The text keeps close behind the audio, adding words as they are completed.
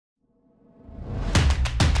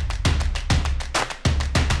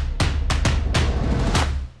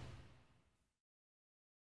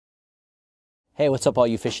Hey, what's up all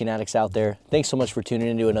you fishing addicts out there? Thanks so much for tuning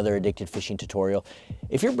into another Addicted Fishing tutorial.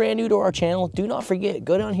 If you're brand new to our channel, do not forget,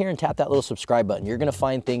 go down here and tap that little subscribe button. You're gonna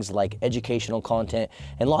find things like educational content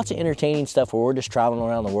and lots of entertaining stuff where we're just traveling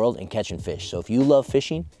around the world and catching fish. So if you love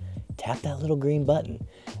fishing, tap that little green button.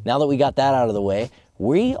 Now that we got that out of the way,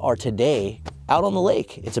 we are today out on the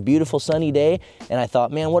lake. It's a beautiful sunny day, and I thought,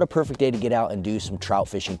 man, what a perfect day to get out and do some trout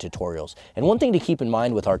fishing tutorials. And one thing to keep in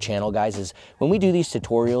mind with our channel, guys, is when we do these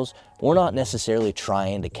tutorials, we're not necessarily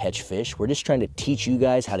trying to catch fish. We're just trying to teach you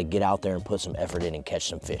guys how to get out there and put some effort in and catch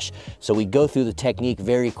some fish. So we go through the technique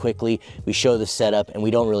very quickly, we show the setup, and we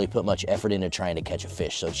don't really put much effort into trying to catch a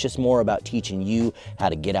fish. So it's just more about teaching you how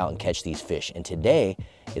to get out and catch these fish. And today,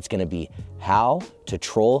 it's gonna be how to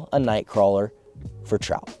troll a night crawler for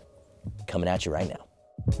trout. Coming at you right now.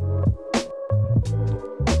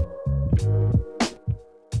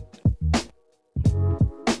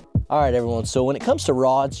 All right, everyone, so when it comes to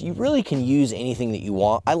rods, you really can use anything that you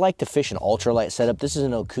want. I like to fish an ultralight setup. This is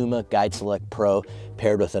an Okuma Guide Select Pro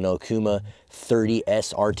paired with an Okuma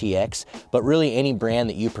 30S RTX, but really any brand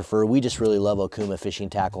that you prefer. We just really love Okuma fishing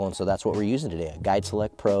tackle, and so that's what we're using today, a Guide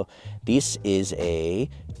Select Pro. This is a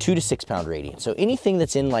 2 to 6 pound rating. So anything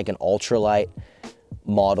that's in like an ultralight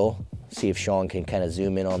model, see if Sean can kind of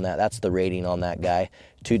zoom in on that. That's the rating on that guy,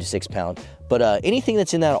 2 to 6 pound. But anything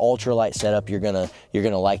that's in that ultralight setup, you're gonna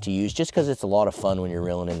like to use just because it's a lot of fun when you're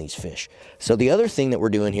reeling in these fish. So the other thing that we're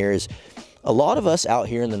doing here is a lot of us out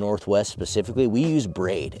here in the Northwest specifically, we use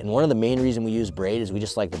braid. And one of the main reasons we use braid is we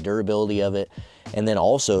just like the durability of it. And then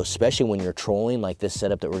also, especially when you're trolling like this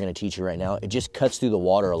setup that we're gonna teach you right now, it just cuts through the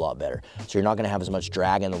water a lot better. So you're not gonna have as much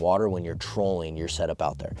drag in the water when you're trolling your setup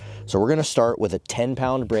out there. So we're gonna start with a 10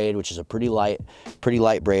 pound braid, which is a pretty light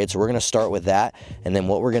braid. So we're gonna start with that. And then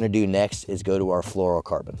what we're gonna do next is go to our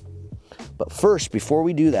fluorocarbon. But first, before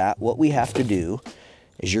we do that, what we have to do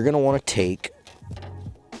is you're gonna wanna take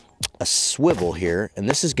a swivel here, and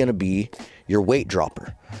this is going to be your weight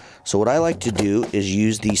dropper. So what I like to do is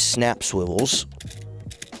use these snap swivels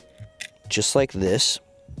just like this,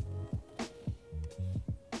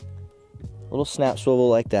 little snap swivel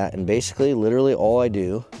like that, and basically literally all I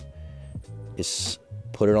do is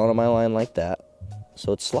put it onto my line like that,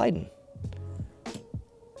 so it's sliding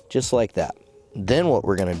just like that. Then what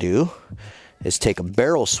we're going to do is take a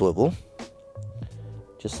barrel swivel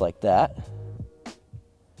just like that.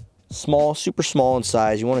 Small, super small in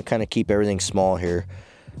size. You want to kind of keep everything small here.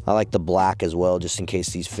 I like the black as well, just in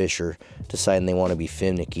case these fish are deciding they want to be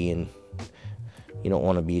finicky and you don't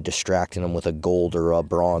want to be distracting them with a gold or a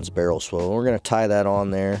bronze barrel swivel. We're going to tie that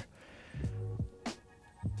on there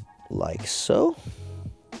like so.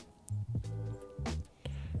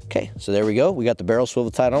 Okay, so there we go. We got the barrel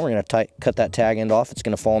swivel tied on. We're going to cut that tag end off. It's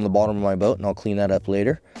going to fall on the bottom of my boat, and I'll clean that up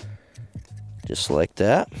later. Just like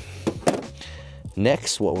that.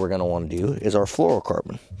 Next, what we're going to want to do is our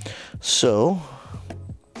fluorocarbon. So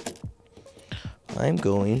I'm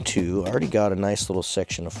going to, I already got a nice little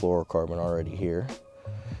section of fluorocarbon already here.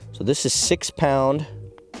 So this is 6 pound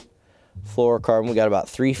fluorocarbon. We got about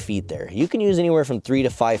 3 feet there. You can use anywhere from 3 to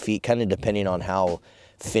 5 feet, kind of depending on how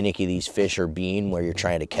finicky these fish are being where you're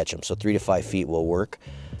trying to catch them. So 3 to 5 feet will work.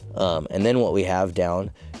 And then what we have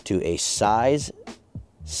down to a size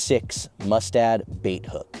 6 mustad bait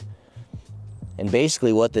hook. And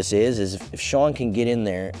basically what this is if Sean can get in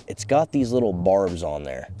there, it's got these little barbs on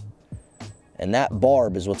there. And that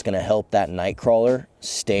barb is what's gonna help that night crawler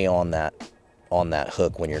stay on that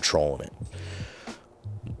hook when you're trolling it.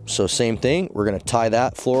 So same thing, we're gonna tie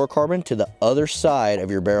that fluorocarbon to the other side of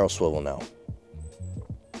your barrel swivel now.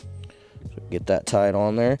 So get that tied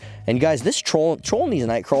on there. And guys, this trolling these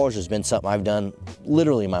night crawlers has been something I've done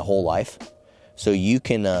literally my whole life. So you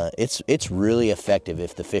can, it's really effective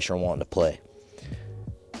if the fish are wanting to play.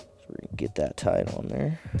 Get that tied on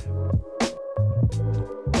there.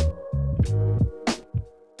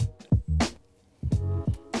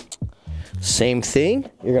 Same thing,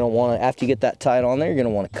 you're gonna wanna, after you get that tied on there, you're gonna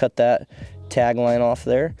wanna cut that tag line off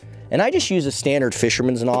there. And I just use a standard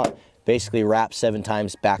fisherman's knot, basically wrap 7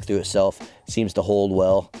 times back through itself, seems to hold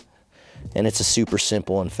well. And it's a super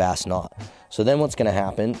simple and fast knot. So then what's gonna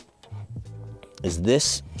happen is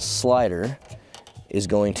this slider is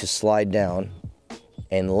going to slide down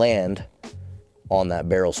and land on that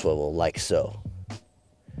barrel swivel like so.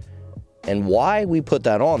 And why we put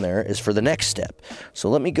that on there is for the next step. So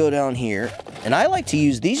let me go down here, and I like to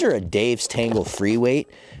use, these are a Dave's Tangle free weight.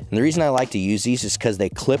 And the reason I like to use these is because they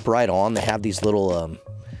clip right on. They have these little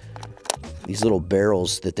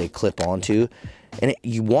barrels that they clip onto. And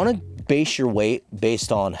you want to base your weight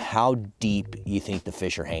based on how deep you think the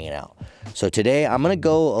fish are hanging out. So today I'm gonna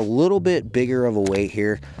go a little bit bigger of a weight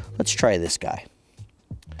here. Let's try this guy.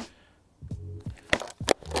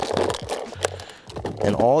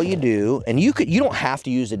 And all you do, and you don't have to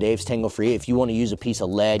use a Dave's Tangle Free. If you want to use a piece of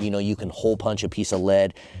lead, you know, you can hole punch a piece of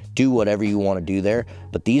lead, do whatever you want to do there.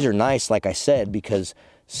 But these are nice, like I said, because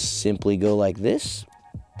simply go like this,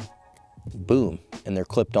 boom, and they're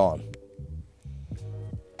clipped on.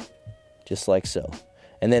 Just like so.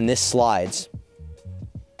 And then this slides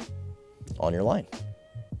on your line.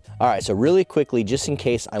 All right, so really quickly, just in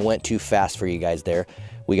case I went too fast for you guys there,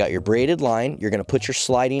 we got your braided line. You're gonna put your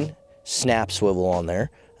sliding snap swivel on there.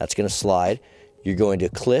 That's gonna slide. You're going to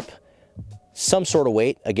clip some sort of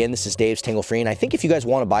weight. Again, this is Dave's Tangle Free, and I think if you guys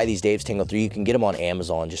wanna buy these Dave's Tangle Free, you can get them on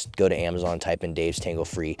Amazon. Just go to Amazon, type in Dave's Tangle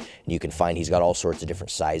Free, and you can find he's got all sorts of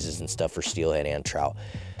different sizes and stuff for steelhead and trout.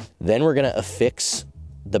 Then we're gonna affix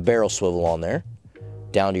the barrel swivel on there,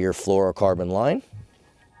 down to your fluorocarbon line,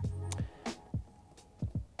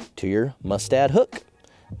 to your mustad hook.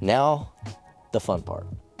 Now, the fun part.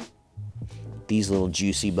 These little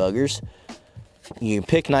juicy buggers. You can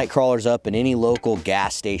pick Nightcrawlers up in any local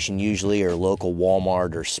gas station usually, or local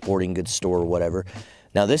Walmart or sporting goods store or whatever.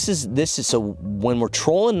 Now this is so when we're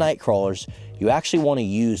trolling Nightcrawlers, you actually want to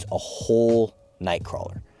use a whole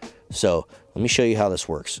Nightcrawler. So let me show you how this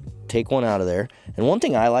works. Take one out of there. And one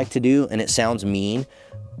thing I like to do, and it sounds mean,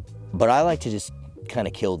 but I like to just kind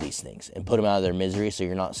of kill these things and put them out of their misery, so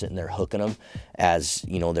you're not sitting there hooking them as,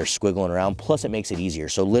 you know, they're squiggling around. Plus it makes it easier.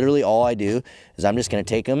 So literally all I do is I'm just going to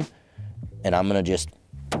take them and I'm going to just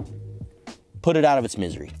put it out of its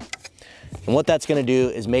misery. And what that's going to do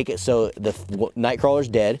is make it so the Nightcrawler's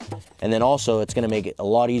dead, and then also it's going to make it a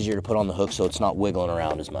lot easier to put on the hook so it's not wiggling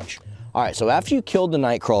around as much. All right, so after you killed the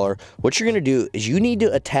Nightcrawler, what you're going to do is you need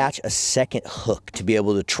to attach a second hook to be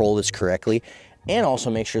able to troll this correctly, and also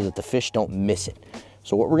make sure that the fish don't miss it.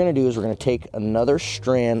 So what we're gonna do is we're gonna take another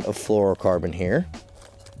strand of fluorocarbon here.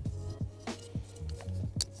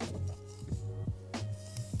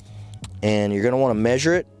 And you're gonna wanna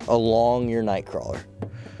measure it along your Nightcrawler.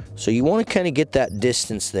 So you wanna kinda get that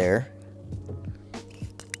distance there.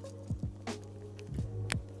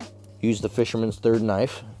 Use the fisherman's third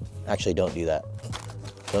knife. Actually, don't do that.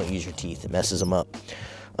 Don't use your teeth, it messes them up.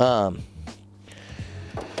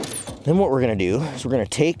 Then what we're gonna do is we're gonna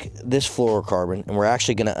take this fluorocarbon and we're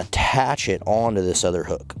actually gonna attach it onto this other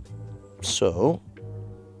hook. So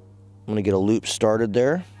I'm gonna get a loop started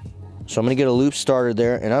there.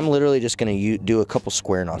 And I'm literally just gonna do a couple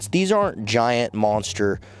square knots. These aren't giant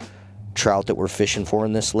monster trout that we're fishing for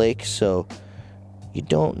in this lake, so you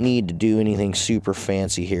don't need to do anything super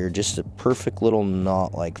fancy here. Just a perfect little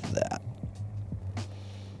knot like that.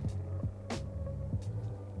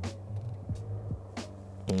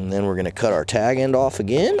 And then we're gonna cut our tag end off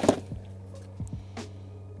again.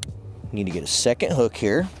 Need to get a second hook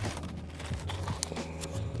here.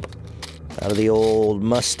 Out of the old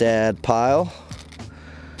mustad pile.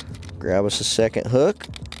 Grab us a second hook.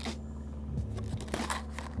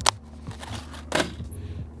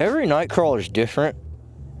 Every Nightcrawler is different,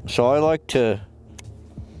 so I like to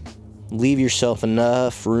leave yourself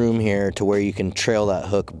enough room here to where you can trail that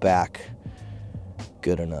hook back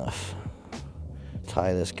good enough.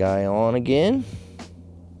 Tie this guy on again,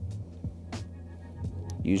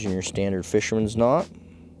 using your standard fisherman's knot.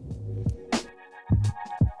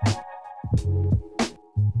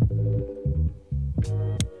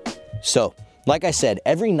 So, like I said,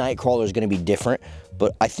 every Nightcrawler is going to be different,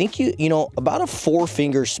 but I think you know, about a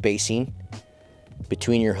 4-finger spacing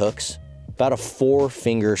between your hooks, about a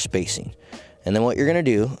 4-finger spacing. And then what you're going to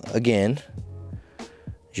do, again,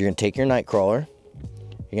 is you're going to take your Nightcrawler,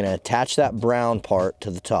 you're going to attach that brown part to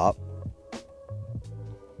the top,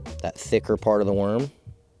 that thicker part of the worm,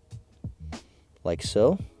 like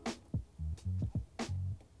so. And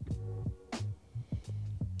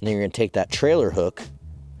then you're going to take that trailer hook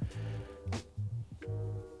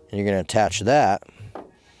and you're going to attach that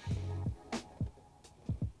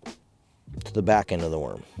to the back end of the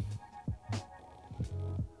worm.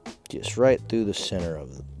 Just right through the center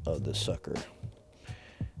of the sucker.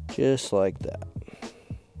 Just like that.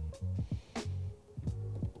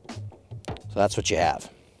 So that's what you have.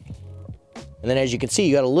 And then as you can see,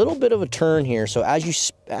 you got a little bit of a turn here. So as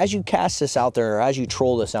you cast this out there, or as you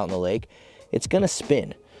troll this out in the lake, it's gonna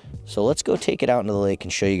spin. So let's go take it out into the lake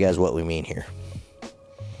and show you guys what we mean here.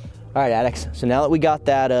 All right, addicts. So now that we got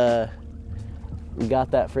that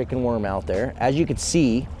freaking worm out there, as you can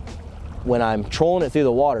see, when I'm trolling it through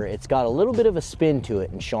the water, it's got a little bit of a spin to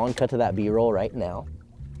it. And Sean, cut to that B-roll right now.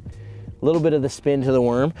 A little bit of the spin to the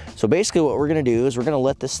worm. So basically what we're gonna do is we're gonna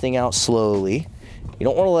let this thing out slowly. You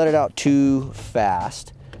don't wanna let it out too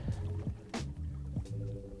fast.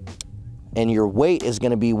 And your weight is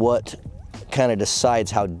gonna be what kind of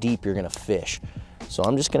decides how deep you're gonna fish. So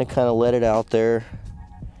I'm just gonna kind of let it out there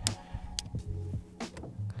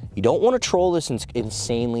You don't want to troll this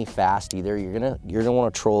insanely fast either. You're gonna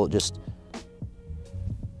want to troll it just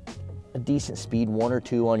a decent speed, 1 or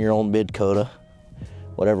 2 on your own mid coda,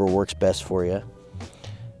 whatever works best for you.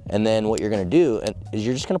 And then what you're gonna do is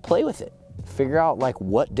you're just gonna play with it. Figure out like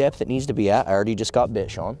what depth it needs to be at. I already just got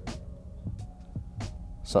bit, Sean.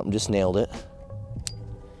 Something just nailed it.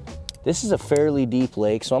 This is a fairly deep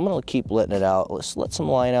lake, so I'm gonna keep letting it out. Let's let some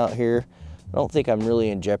line out here. I don't think I'm really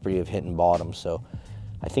in jeopardy of hitting bottom, so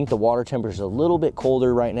I think the water temperature is a little bit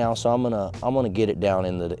colder right now, so I'm gonna get it down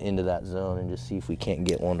into that zone and just see if we can't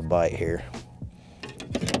get one to bite here.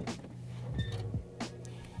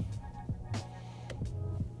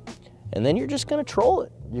 And then you're just gonna troll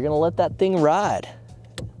it. You're gonna let that thing ride.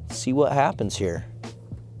 See what happens here.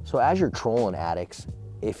 So as you're trolling, addicts,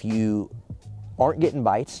 if you aren't getting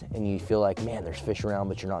bites and you feel like, man, there's fish around,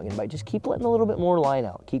 but you're not getting bites, just keep letting a little bit more line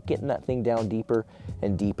out. Keep getting that thing down deeper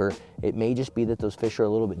and deeper. It may just be that those fish are a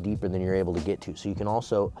little bit deeper than you're able to get to. So you can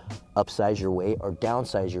also upsize your weight or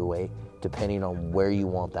downsize your weight depending on where you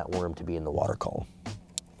want that worm to be in the water column.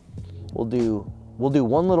 We'll do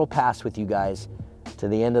one little pass with you guys to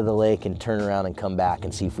the end of the lake and turn around and come back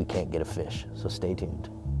and see if we can't get a fish. So stay tuned.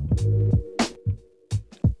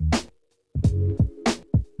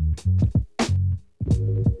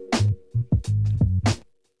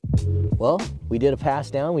 Well, we did a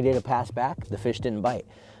pass down, we did a pass back, the fish didn't bite.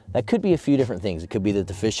 That could be a few different things. It could be that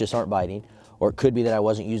the fish just aren't biting, or it could be that I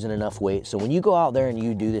wasn't using enough weight. So when you go out there and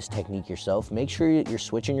you do this technique yourself, make sure you're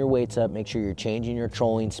switching your weights up, make sure you're changing your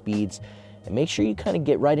trolling speeds, and make sure you kind of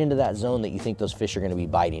get right into that zone that you think those fish are gonna be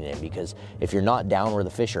biting in, because if you're not down where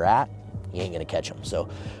the fish are at, you ain't gonna catch them. So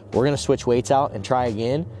we're gonna switch weights out and try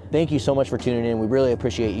again. Thank you so much for tuning in. We really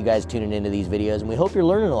appreciate you guys tuning into these videos, and we hope you're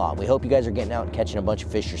learning a lot. We hope you guys are getting out and catching a bunch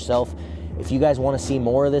of fish yourself. If you guys wanna see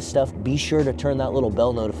more of this stuff, be sure to turn that little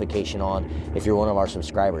bell notification on if you're one of our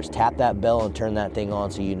subscribers. Tap that bell and turn that thing on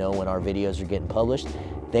so you know when our videos are getting published.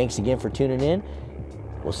 Thanks again for tuning in.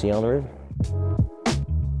 We'll see you on the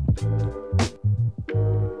river.